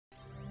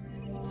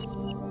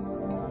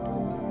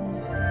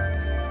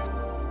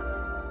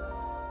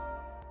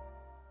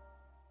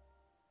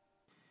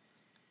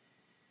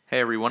Hey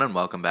everyone, and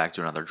welcome back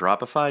to another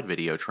Dropified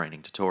video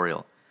training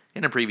tutorial.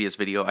 In a previous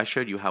video, I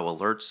showed you how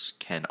alerts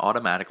can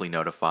automatically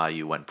notify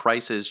you when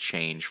prices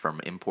change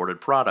from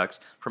imported products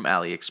from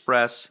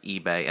AliExpress,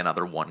 eBay, and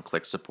other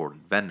one-click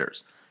supported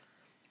vendors.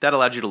 That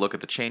allowed you to look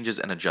at the changes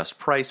and adjust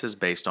prices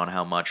based on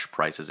how much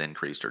prices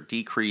increased or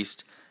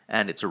decreased,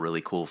 and it's a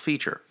really cool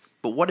feature.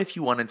 But what if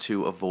you wanted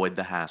to avoid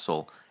the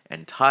hassle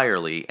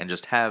entirely and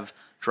just have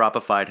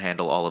Dropified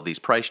handle all of these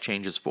price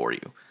changes for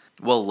you?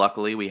 Well,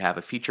 luckily we have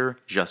a feature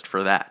just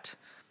for that.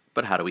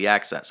 But how do we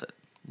access it?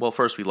 Well,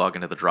 first we log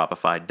into the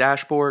Dropified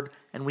dashboard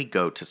and we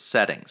go to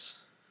Settings.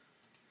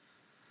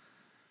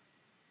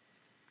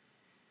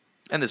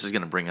 And this is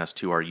going to bring us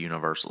to our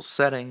universal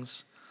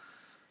settings.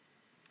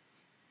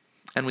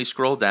 And we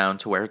scroll down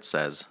to where it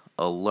says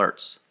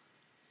Alerts.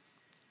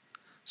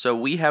 So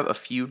we have a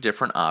few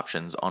different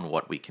options on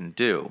what we can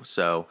do.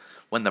 So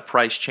when the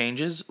price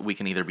changes, we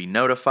can either be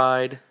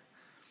notified,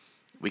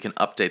 we can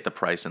update the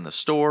price in the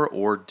store,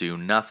 or do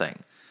nothing.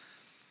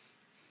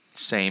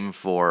 Same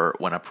for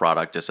when a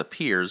product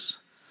disappears.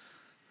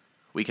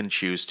 We can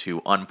choose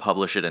to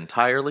unpublish it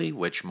entirely,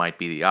 which might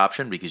be the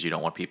option because you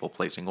don't want people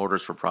placing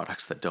orders for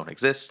products that don't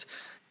exist.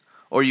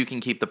 Or you can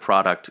keep the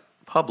product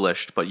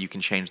published, but you can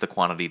change the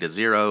quantity to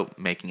 0,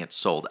 making it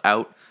sold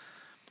out.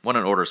 When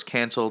an order is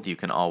canceled, you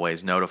can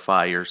always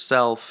notify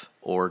yourself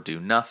or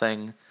do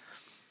nothing.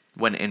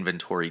 When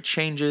inventory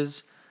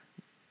changes,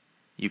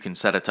 you can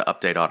set it to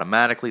update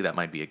automatically. That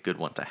might be a good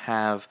one to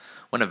have.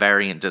 When a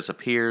variant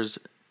disappears,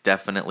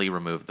 definitely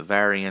remove the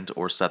variant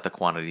or set the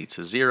quantity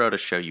to 0 to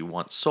show you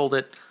once sold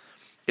it.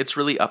 It's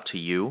really up to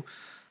you.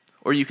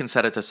 Or you can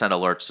set it to send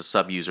alerts to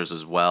sub-users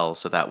as well,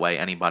 so that way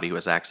anybody who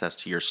has access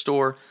to your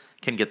store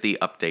can get the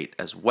update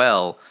as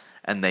well,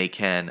 and they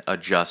can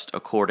adjust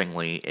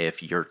accordingly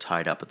if you're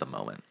tied up at the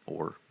moment,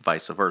 or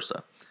vice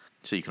versa.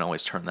 So you can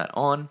always turn that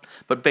on.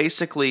 But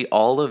basically,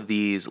 all of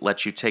these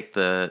let you take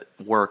the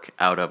work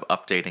out of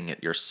updating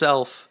it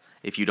yourself.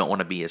 If you don't want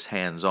to be as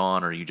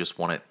hands-on or you just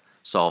want it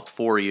solved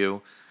for you,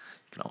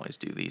 you can always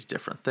do these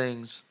different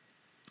things.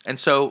 And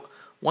so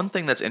one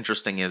thing that's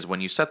interesting is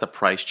when you set the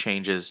price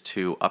changes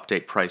to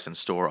update price in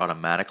store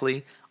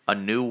automatically, a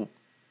new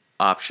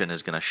option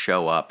is going to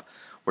show up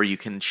where you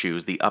can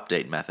choose the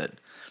update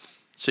method.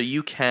 So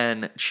you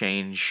can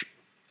change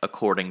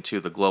according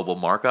to the global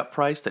markup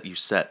price that you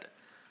set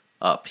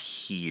up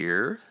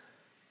here.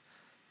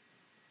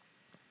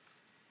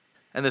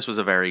 And this was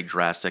a very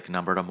drastic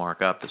number to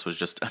mark up. This was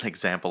just an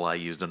example I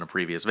used in a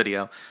previous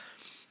video.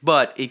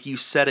 But if you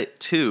set it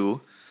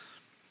to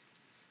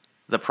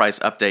the price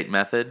update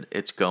method,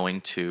 it's going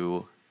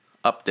to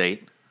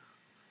update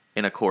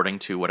in according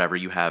to whatever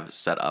you have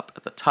set up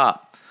at the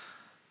top.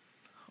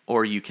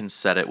 Or you can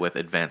set it with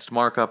advanced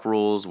markup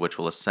rules, which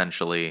will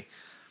essentially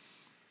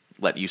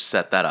let you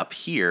set that up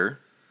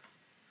here.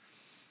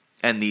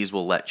 And these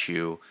will let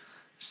you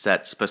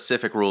set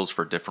specific rules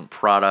for different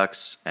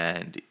products,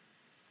 and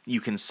you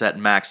can set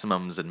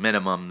maximums and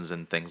minimums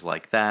and things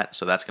like that.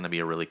 So that's going to be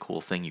a really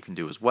cool thing you can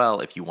do as well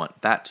if you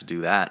want that to do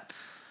that.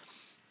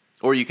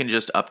 Or you can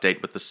just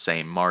update with the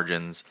same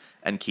margins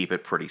and keep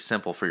it pretty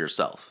simple for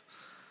yourself.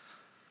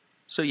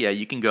 So yeah,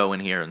 you can go in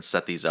here and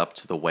set these up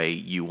to the way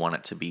you want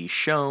it to be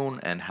shown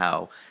and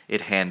how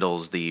it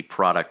handles the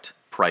product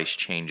price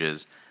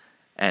changes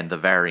and the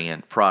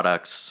variant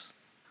products.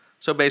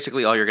 So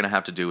basically all you're going to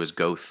have to do is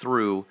go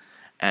through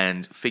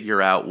and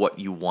figure out what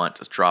you want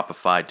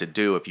Dropified to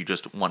do. If you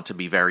just want to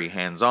be very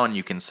hands-on,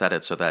 you can set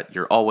it so that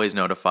you're always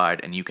notified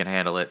and you can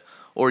handle it,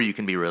 or you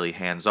can be really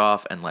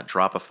hands-off and let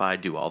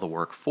Dropified do all the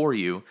work for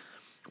you,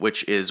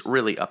 which is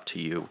really up to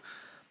you.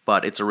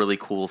 But it's a really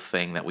cool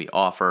thing that we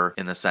offer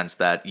in the sense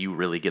that you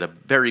really get a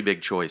very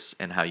big choice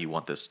in how you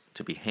want this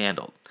to be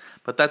handled.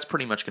 But that's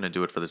pretty much going to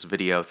do it for this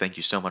video. Thank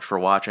you so much for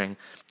watching.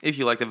 If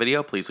you like the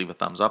video, please leave a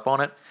thumbs up on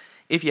it.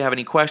 If you have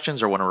any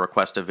questions or want to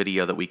request a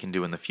video that we can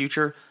do in the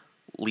future,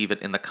 leave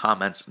it in the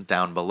comments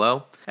down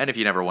below. And if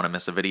you never want to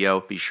miss a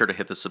video, be sure to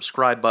hit the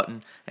subscribe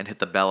button and hit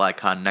the bell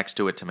icon next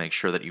to it to make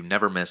sure that you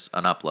never miss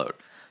an upload.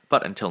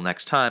 But until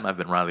next time, I've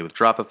been Riley with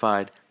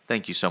Dropified.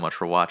 Thank you so much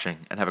for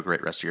watching, and have a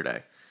great rest of your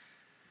day.